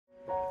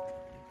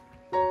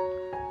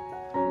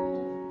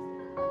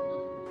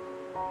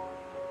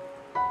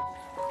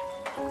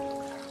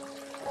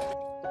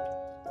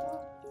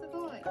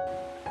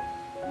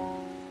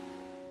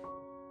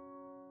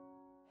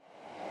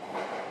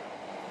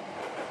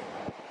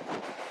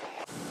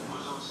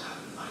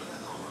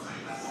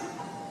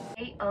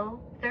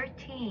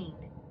0013.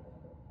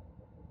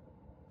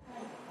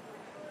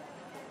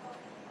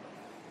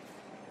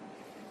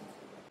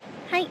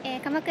 はい、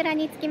鎌倉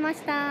に着きま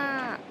し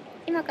た。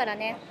今から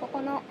ね、こ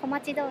この小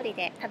町通り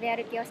で食べ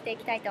歩きをしてい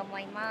きたいと思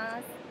いま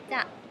す。じゃ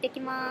あ、行ってき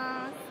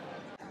ます。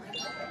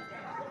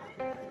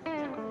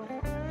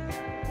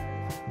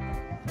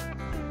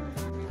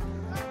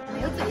目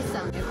移りしち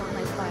ゃうね、こんな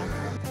いっぱい。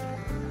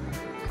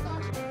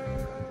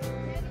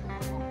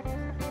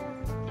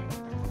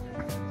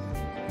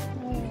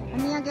お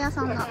土産屋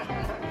さんだ。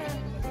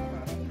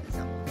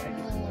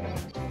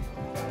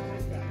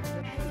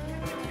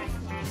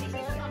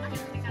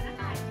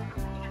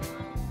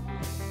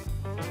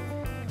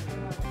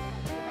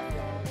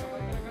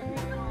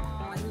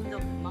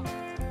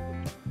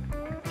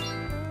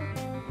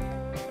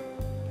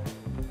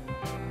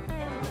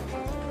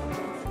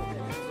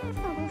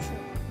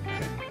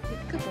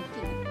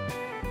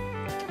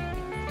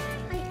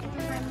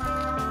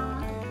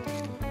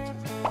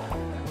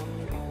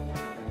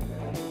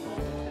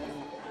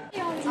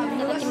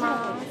いただき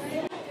ます。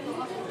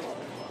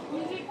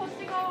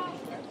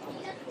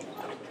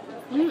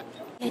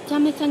めちゃ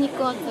めちゃ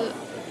肉厚。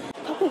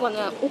タコがね、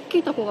大き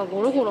いタコが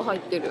ゴロゴロ入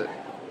ってる。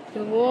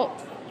すごっ。こ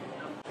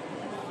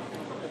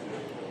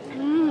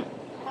れ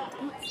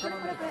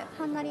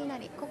はんなりな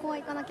り。ここは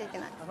行かなきゃいけ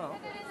ない。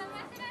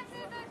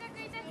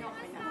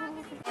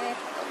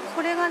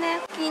これが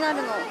ね、気になる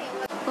の。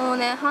この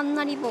ね、はん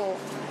なり棒。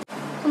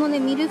このね、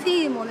ミルフィ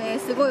ーユもね、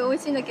すごい美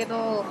味しいんだけ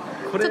ど、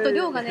ちょっと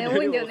量がね、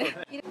多いんだよね。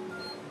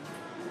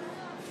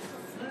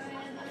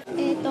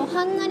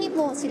はんなり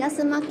棒しら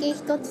す巻き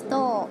1つ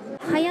と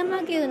葉山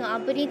牛の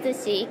炙り寿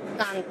司1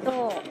貫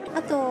と、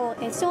あと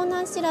湘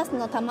南しらす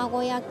の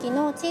卵焼き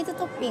のチーズ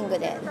トッピング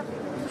で、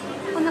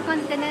こんな感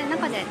じでね、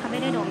中で食べ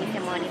れるお店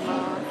もあり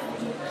ます。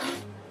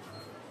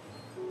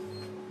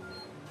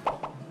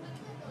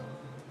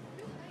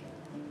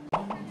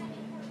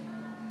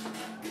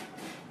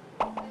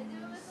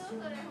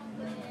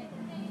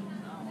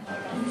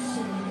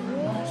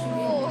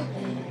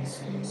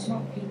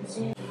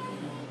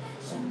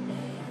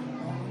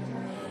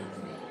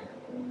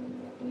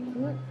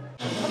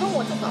卵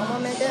はちょっと甘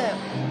めで、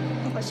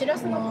なんかしら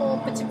すのこ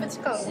うプチプチ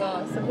感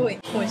がすごい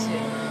美味しい。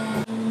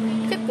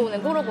結構ね、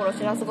ゴロゴロ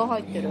しらすが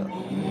入ってる。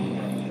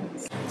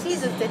チー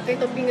ズ絶対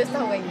トッピングした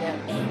方がいいね。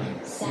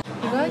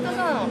意外と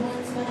さ、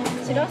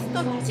しらす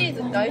とチー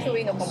ズって相性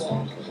いいのかも。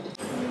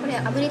これ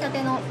炙りた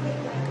ての、あ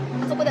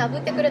そこで炙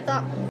ってくれ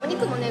たお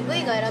肉もね、部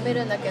位が選べ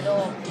るんだけ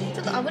ど、ち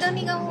ょっと脂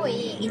身が多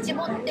いイチ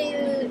ボって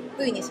いう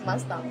部位にしま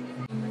した。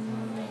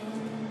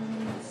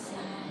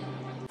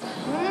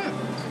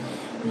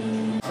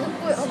すっ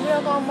ごい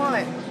脂が甘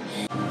い。す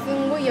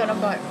んごい柔ら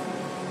かい。こ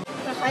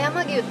れ葉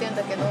山牛って言うん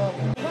だけど、本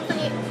当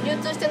に流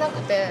通してなく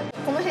て、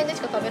この辺で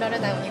しか食べられ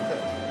ないお肉。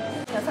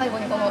じゃあ最後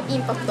にこのイ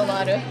ンパクトの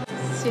ある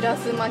しら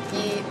す巻き。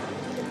す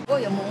ご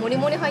いよ、もうモリ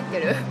モリ入って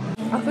る。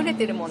溢れ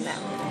てるもんね。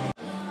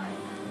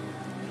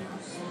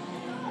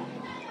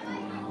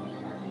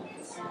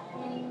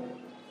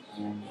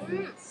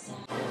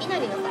いな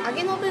りのさ、揚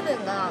げの部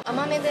分が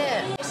甘めで、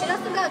しら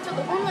すがちょっ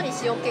とほんのり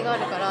塩気があ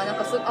るから、なん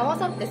か合わ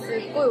さってす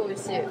っごい美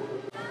味しい。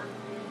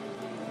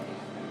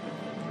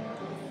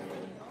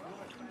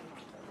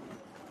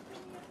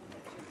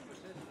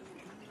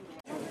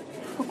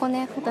ここ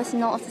ね、私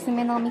のおすす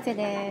めのお店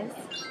です。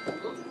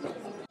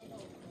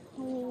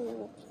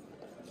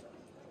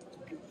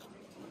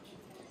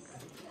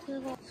す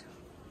ごい。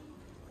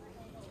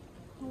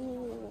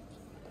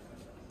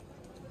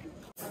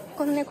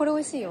このね、これ美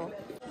味しいよ。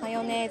マ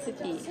ヨネーズ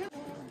ティー。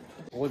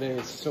ここ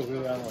で試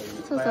食が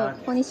そうそう、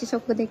ここに試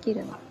食でき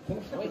るの。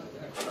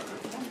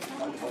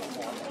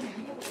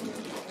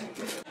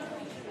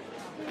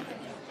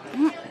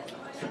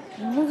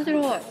面白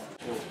い。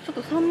ちょっ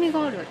と酸味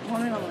がある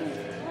豆なの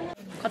に。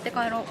買って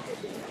帰ろう。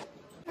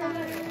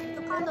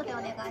カードでお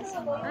願いし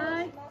ま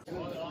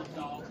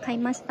す。買い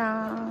ました。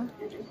は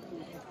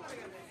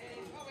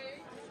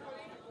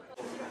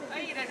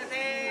い、いらっしゃいませ。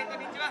こん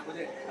にちは。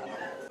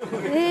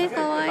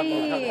かわい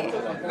い。よ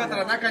かった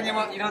ら中に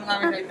もいろんな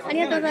お店入ってます。あり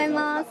がとうござい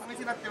ます。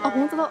あ、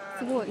本当だ。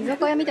すごい。居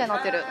酒屋みたいにな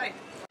ってる。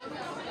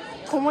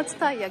小餅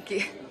たい焼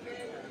き。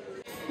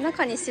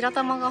中に白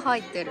玉が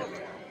入ってる。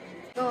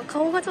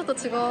顔がちょっと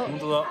違う。本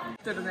当だ。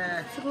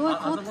すごい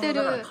凝って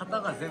る。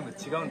型が全部違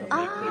うんだね。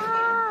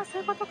ああ、そ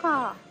ういうこと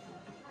か。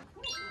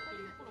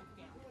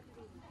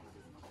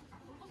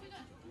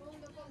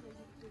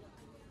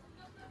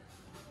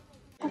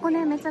ここ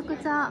ね、めちゃく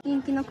ちゃ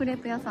人気のクレ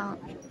ープ屋さん。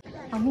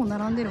あ、もう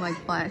並んでるわ、いっ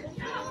ぱい。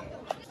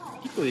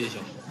1個でいいでし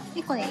ょ。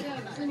1個でいい。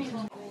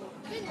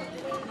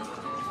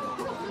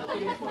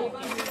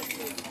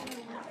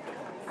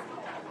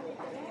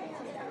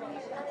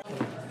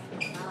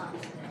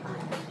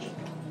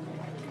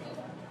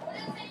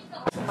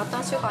バタ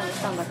ーシュガーに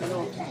したんだけ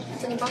ど、普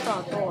通にバタ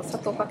ーと砂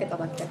糖かけた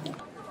だけ。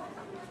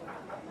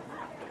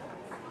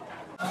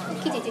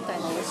生地自体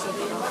が美味しいか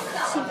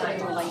らシンプル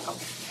なのがいいかも。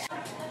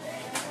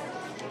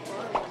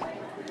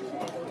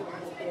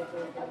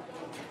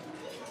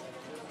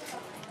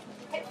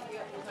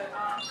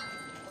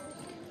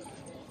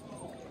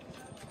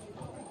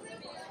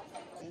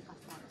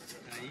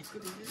す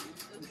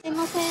い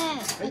ません。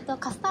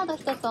カスタード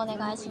一つお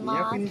願いし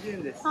ます。220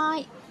円です。は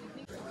い。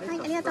はい、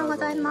ありがとうご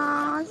ざい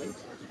ます。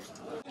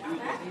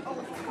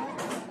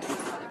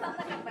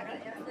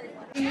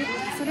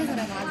それぞれ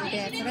の味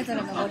で、それぞ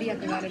れのご利益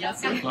があるら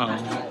しい。かわ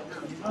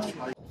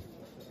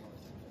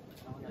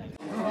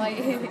い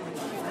い。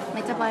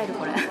めっちゃ映える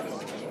これ。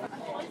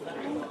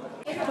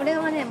これ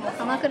はね、もう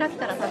鎌倉来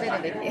たら食べ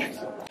るべき。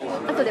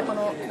後でこ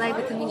の大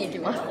仏見に行き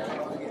ます。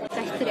じ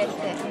ゃあ失礼し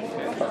て。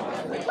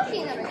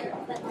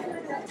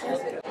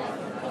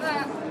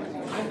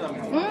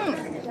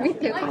見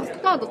て、カ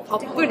スタードたっ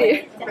ぷ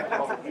り。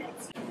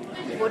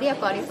ご利益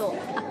ありそう。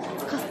あ、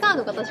カスター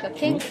ドが確か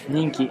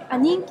人気。あ、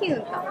人気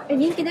運か。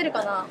人気出る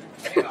かな。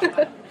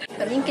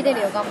人気出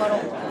るよ、頑張ろ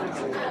う。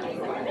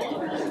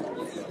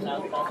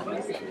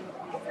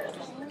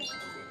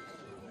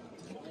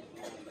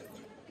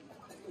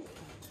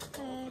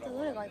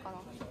どれがいいかな。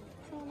湘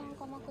南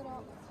鎌倉。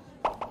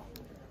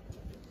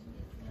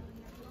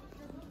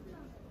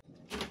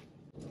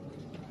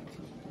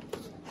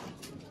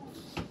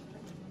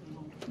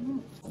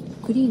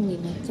クリーミ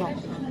ーめっちゃ。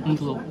本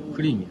当だ、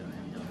クリーミーだね。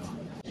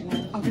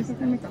揚げ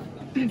酒みたい。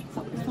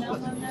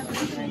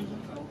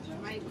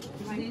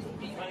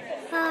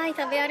はい、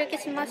食べ歩き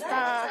しました。じ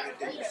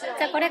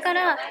ゃあこれか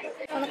ら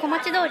この小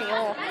町通り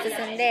を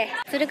進んで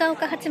鶴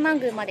岡八幡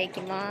宮まで行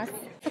きます。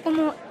そこ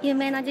も有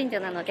名な神社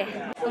なので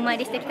お参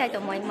りしていきたいと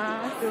思い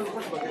ます。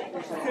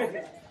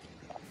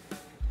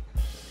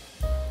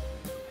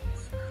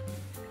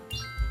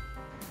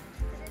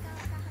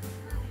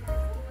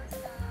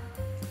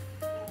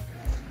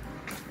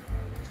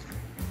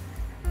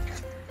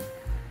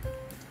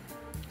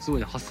すごい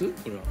ね、ハス？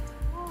これは。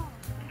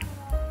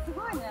す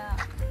ごいね。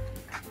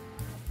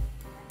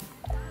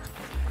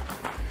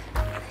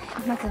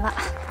まずは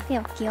手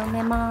を清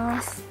め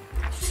ます。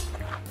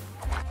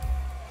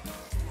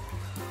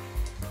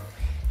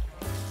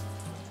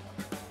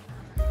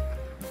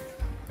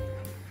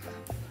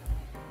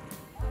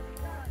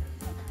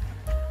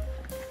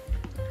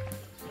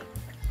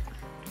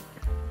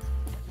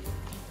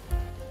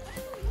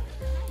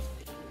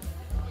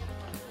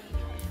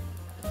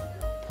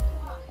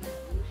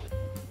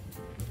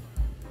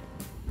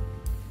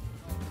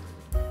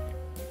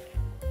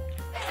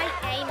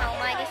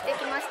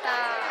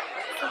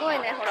すごい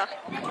ね、ほら、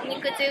お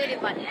みくじ売り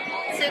場に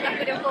修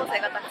学旅行生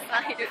がたくさ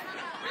んいる。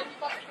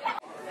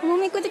このお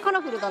みくじカラ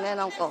フルだね、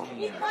なんか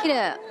綺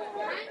麗。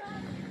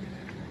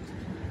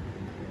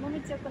こ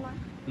の道よくな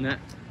い？ね、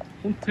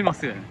本当にまっ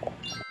すぐだね。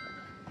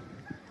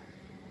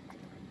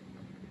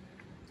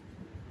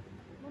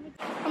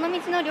この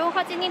道の両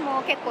端に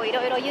も結構い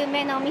ろいろ有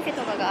名なお店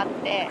とかがあっ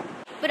て、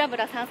ブラブ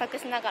ラ散策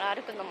しながら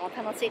歩くのも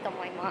楽しいと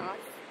思いま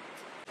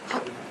す。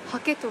ハ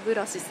ケとブ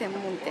ラシ専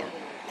門店。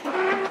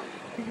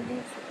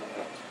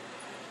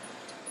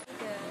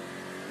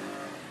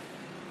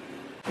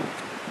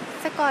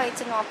世界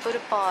一のアップル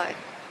パイ。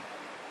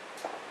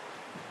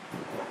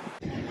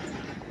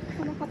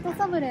このホット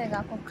サブレー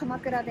が鎌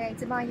倉で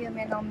一番有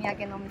名なお土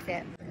産のお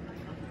店。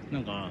な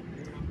んか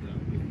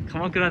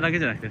鎌倉だけ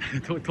じゃなくて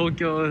東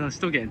京の首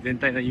都圏全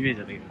体のイメージ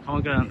だったけど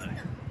鎌倉なんだ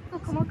ね。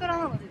鎌倉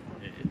なの実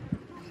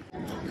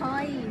は。可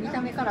愛い見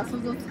た目から想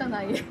像つか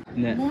ないね。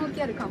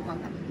趣ある看板だ。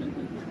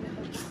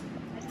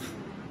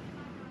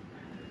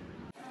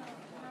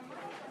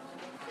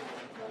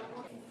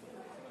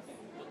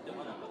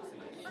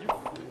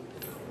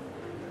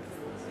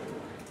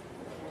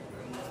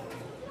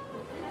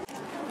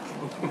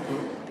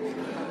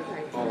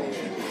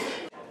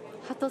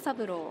鳩三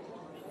郎。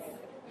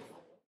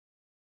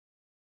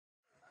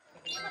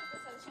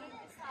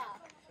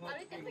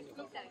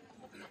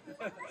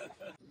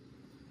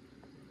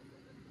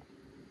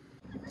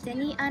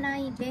銭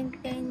洗弁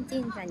天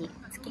神社に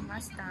着きま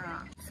し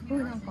た。すご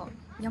いなんか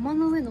山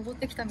の上登っ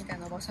てきたみたい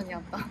な場所にあ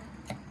った。こ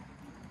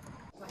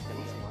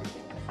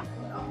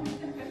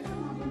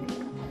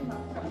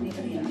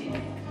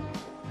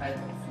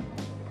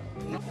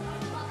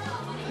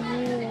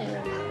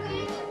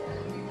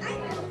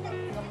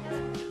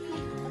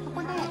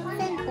こで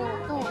線香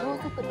とろう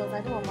そくとざ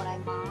るをもらい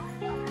ます。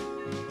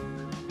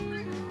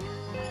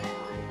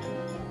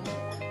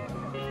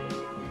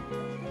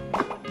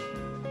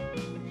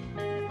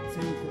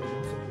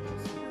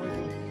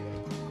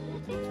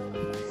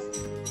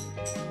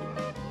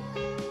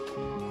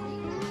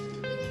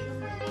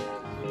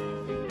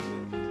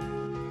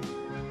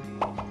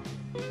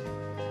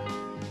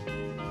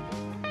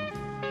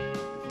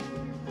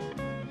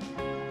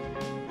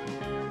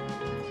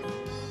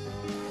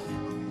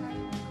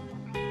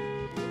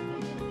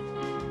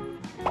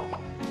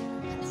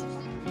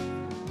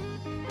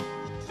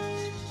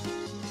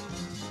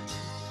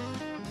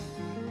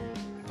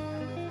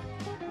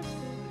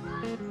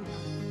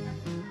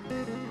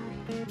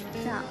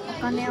じゃあ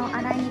お金を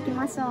洗いに行き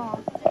ましょ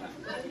う。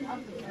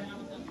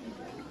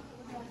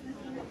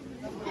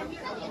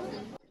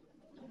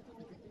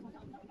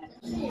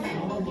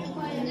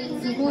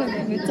すごい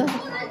ね、めっちゃ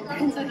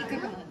天井低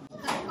くない？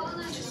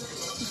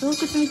洞窟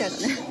みたいだ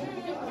ね。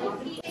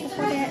こ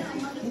こで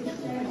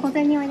小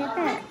銭を入れて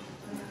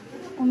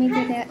お水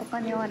でお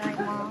金を洗い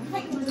ます。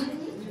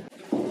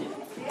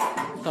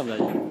多分大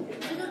丈夫。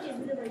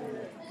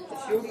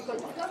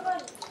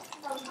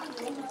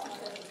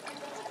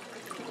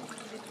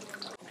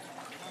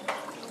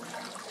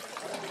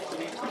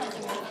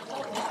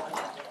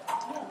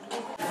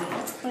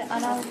これ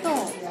洗うと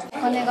お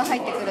金が入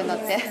ってくるんだっ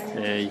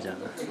て。いいじゃん。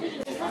で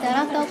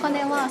洗ったお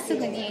金はす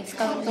ぐに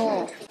使う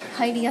と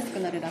入りやすく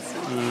なるらしい。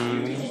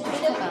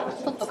だから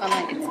取っとか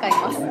ないで使い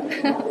ます。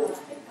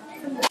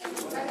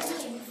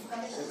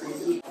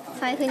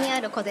財布にあ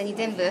る小銭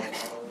全部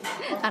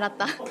洗っ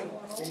た。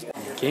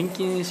現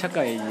金社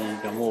会が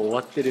もう終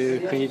わって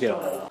る国で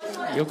は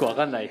よくわ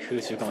かんない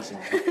風習かもしれ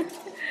ない。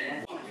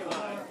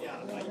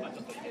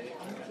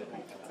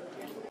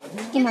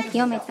今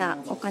清めた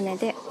お金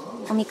で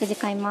おみくじ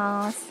買い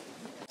ます。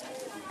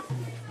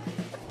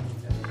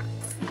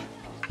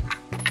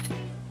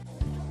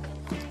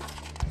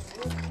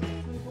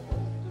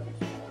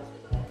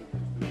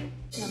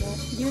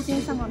龍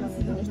神様の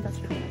水に浸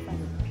してください。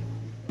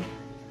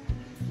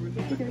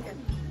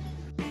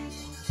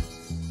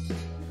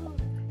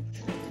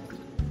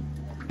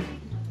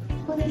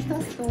ここで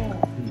浸すと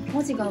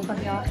文字が浮か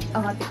び上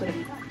がってくる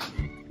みたい。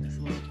す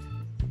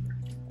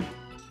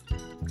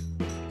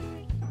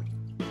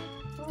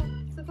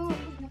ごい。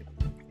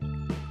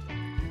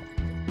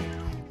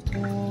お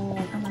お、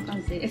こんな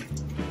感じ。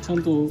ちゃ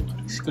んと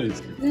しっかり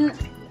つける。ね。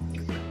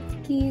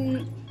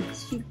出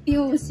費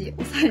用紙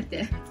押さえ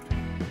て。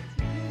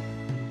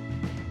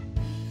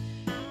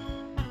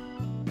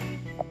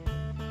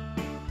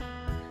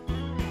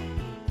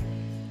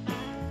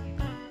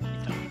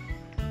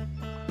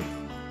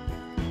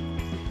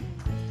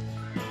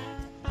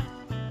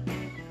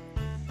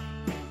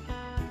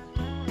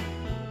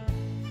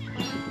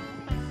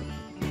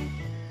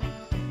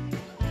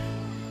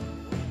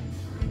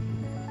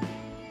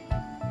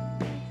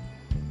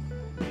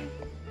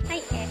は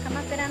い、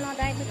鎌倉の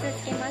大仏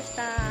着きまし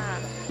た。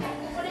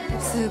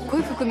すっご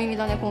い福耳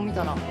だね、こう見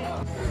たら。こ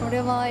れ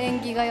は縁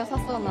起が良さ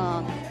そう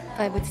な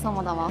大仏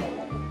様だわ。なんか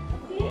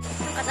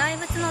大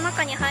仏の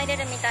中に入れ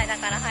るみたいだ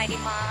から入り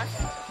ま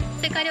す。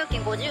追加料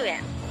金50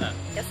円。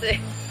安い。すごい。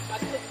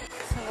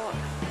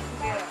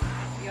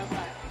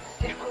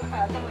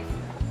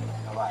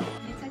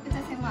めちゃくちゃ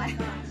狭い。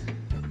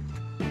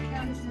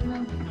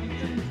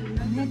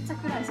めっちゃ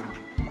暗いしかも。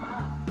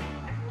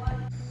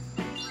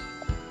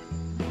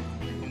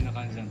こんな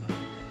感じなんだ。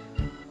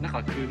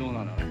中空洞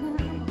なの。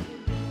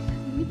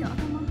見て、頭と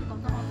か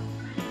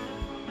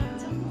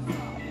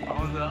あ、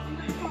本当だ。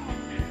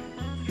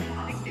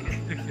できてる。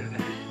できてるね。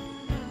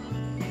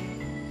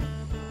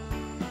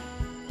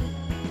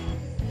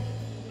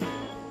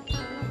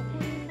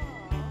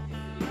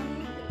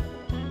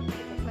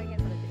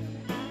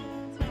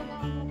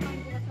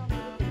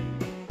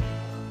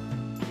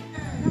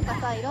なんか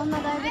さ、いろんな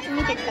大仏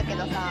見てきたけ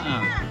どさ、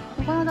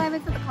ここの大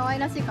仏ちょっと可愛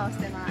らしい顔し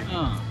てない？ち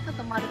ょっ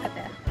と丸く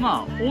て。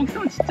まあ大きさ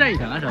もちっちゃい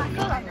かな、若干。そう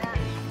だね。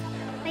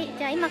はい、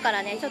じゃあ今か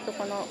らね、ちょっと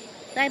この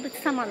大仏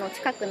様の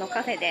近くの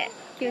カフェで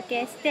休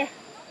憩して、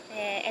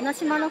江ノ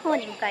島の方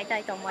に向かいた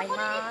いと思います。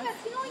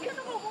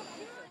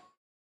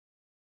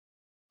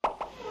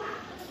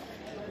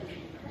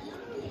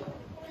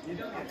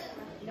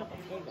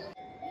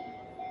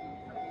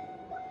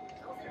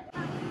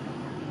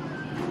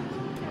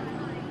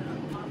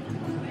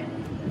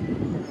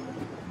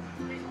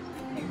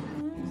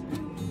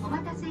お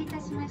待たせいた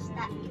しまし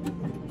た。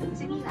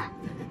次は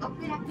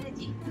極楽寺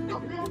でご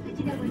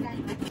ざい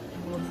ます。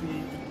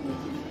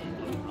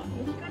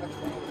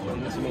江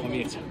ノ島が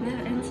見えちゃう。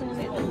ね、江ノ島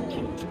見えた。おー、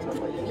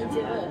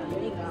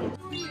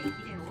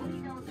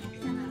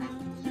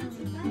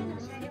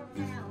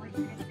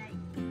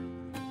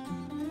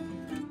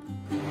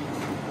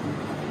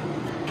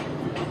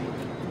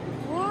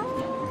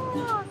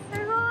す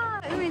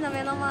ごい。海の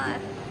目の前。本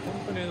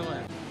当に目の前。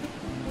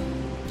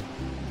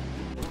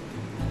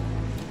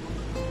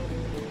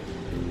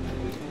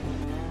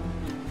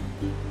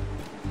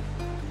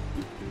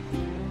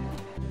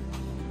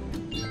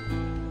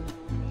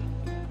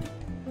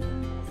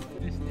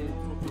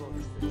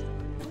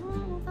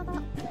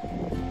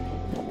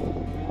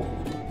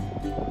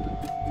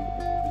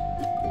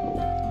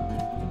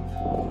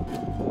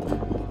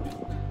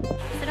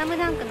スラム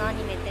ダンクのア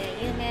ニメで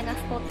有名な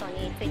スポット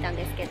に着いたん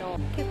ですけど、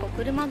結構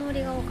車通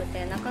りが多く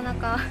てなかな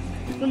か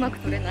うまく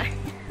撮れない。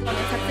撮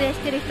影し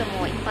てる人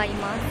もいっぱいい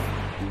ます。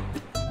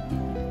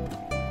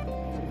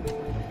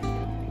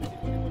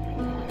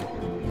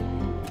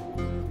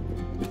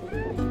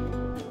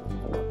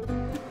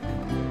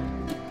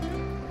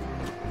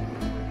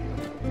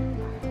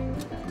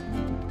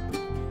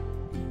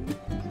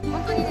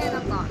本当にね、な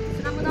んか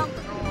スラムダン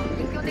クの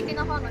熱狂的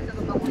なファンの人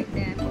とかもい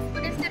て、コスプ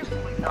レしてる子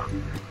もいた。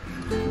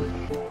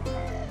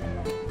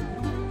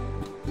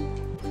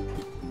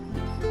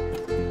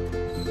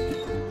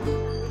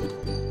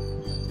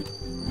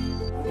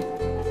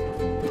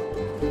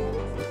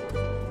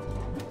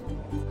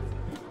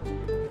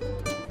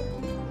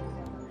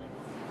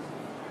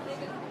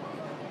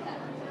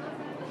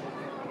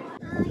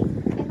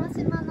江ノ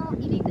島の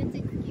入り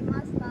口着き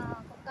ました。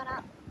ここか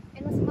ら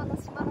江ノ島の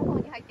島の方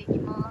に入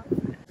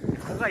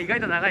意外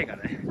と長いか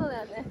らね。そうだ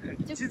よね。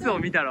地図を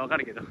見たらわか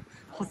るけど、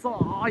細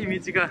い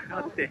道が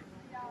あって。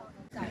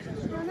なんかち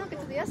ょ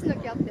っとヤシの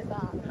木あって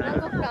さ、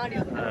南国感ある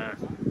よね。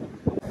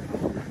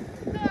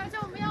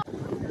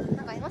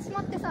なんか江ノ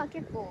島ってさ、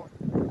結構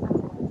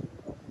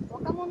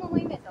若者の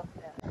イメージあって、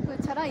こういう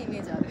チャラいイメ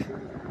ージある。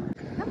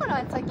だか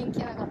ら最近来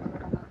てなかったのか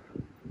な。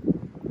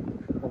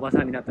おば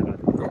さんになったから。う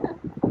る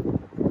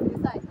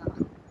さいな。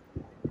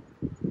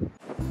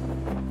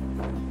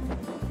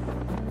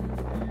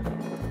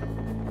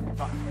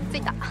着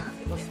いた。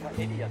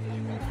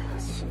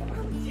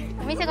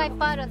お店がいっ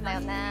ぱいあるんだよ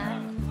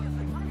ね。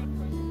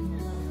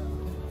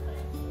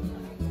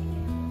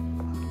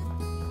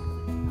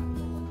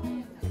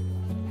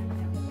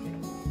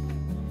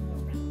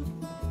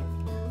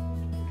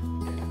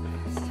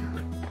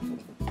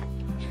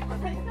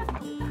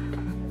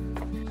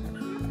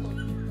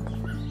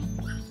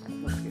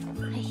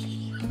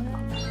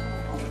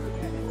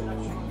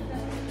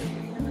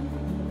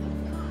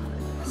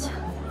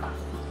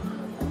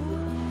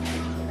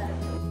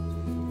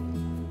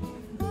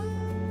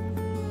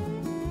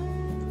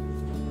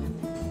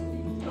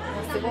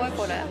すごい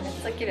これ、めっ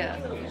ちゃ綺麗。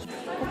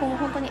ここも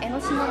本当に江ノ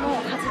島の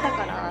端だ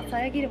から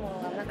遮るも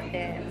のがなく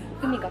て、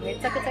海がめ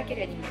ちゃくちゃ綺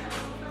麗に見える。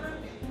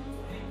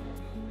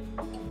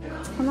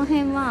この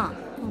辺は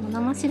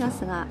生しら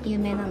すが有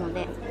名なの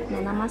で、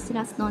生し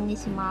らす丼に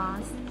しま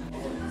す。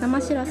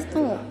生しらす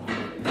と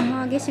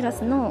釜揚げしら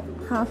すの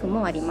ハーフ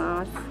もあり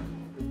ます。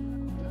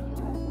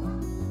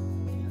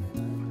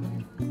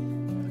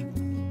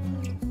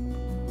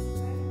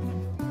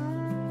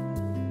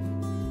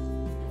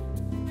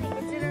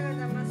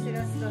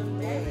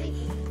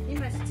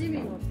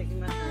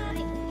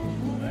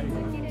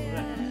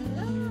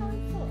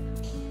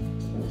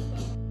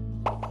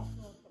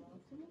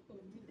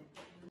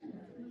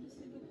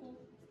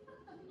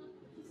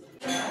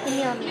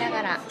海を見な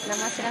がら生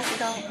しらす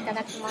丼いた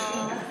だきます。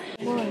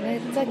すごい、め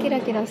っちゃキラ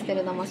キラして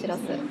る生しら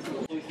す。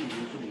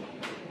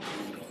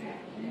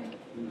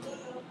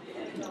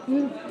う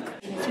ん、し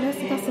ら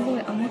すがすご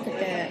い甘く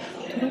て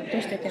とろっ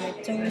としててめっ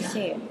ちゃ美味し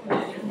い。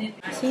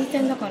新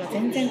鮮だから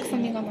全然臭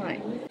みがない。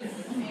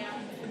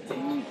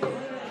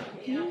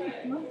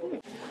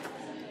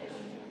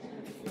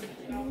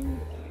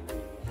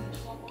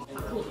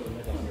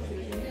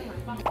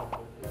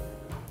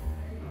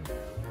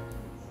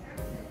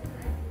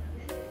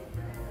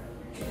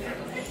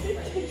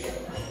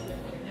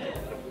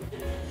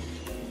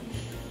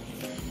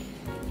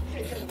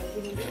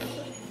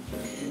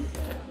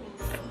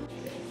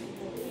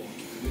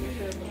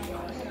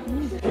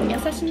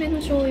優しめの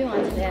醤油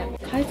味で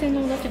海鮮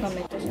のお出汁がめっ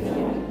ちゃ染みて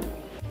る。も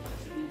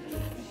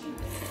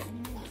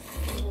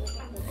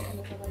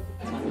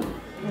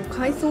う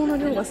海藻の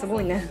量がす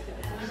ごいね。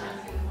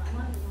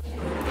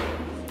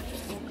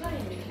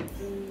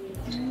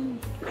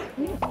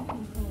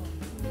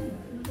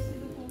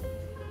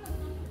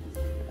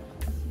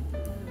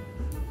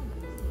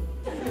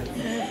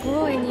す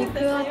ごい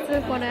肉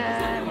厚、こ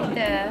れ見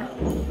て。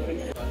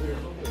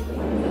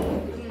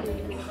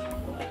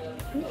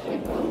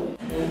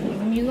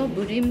身が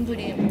ブリンブ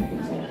リ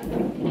ン。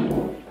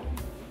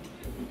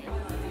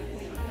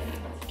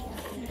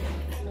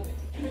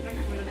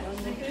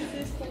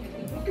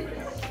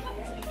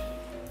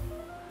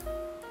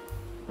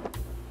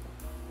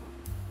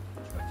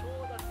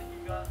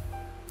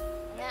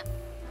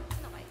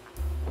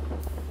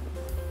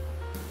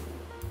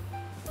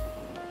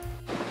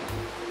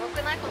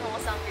このオ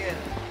ーシャンビュー、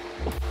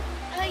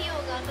太陽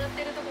が当たっ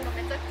てるところ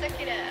めちゃくちゃ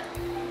綺麗。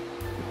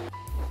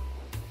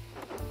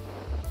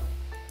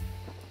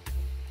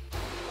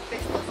ベ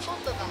ストスポッ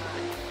トじゃない。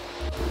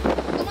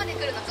ここまで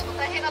来るのちょっと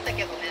大変だった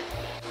けどね。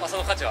まあそ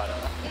の価値はあるな。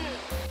うん、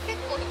結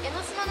構江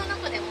ノ島の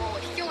中でも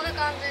秘境な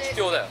感じ。秘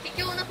境だよ。秘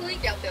境な雰囲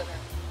気あったよね。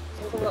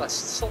そもそもなんか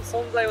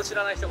存在を知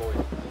らない人が多い。こ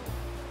んな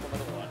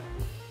ところがある。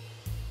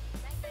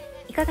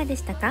いかがで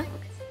したか？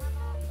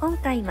今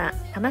回は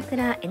鎌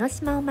倉江ノ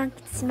島を満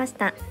喫しまし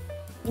た。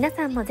皆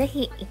さんもぜ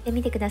ひ行って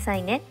みてくださ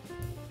いね。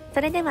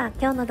それでは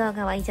今日の動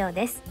画は以上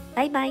です。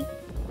バイバイ。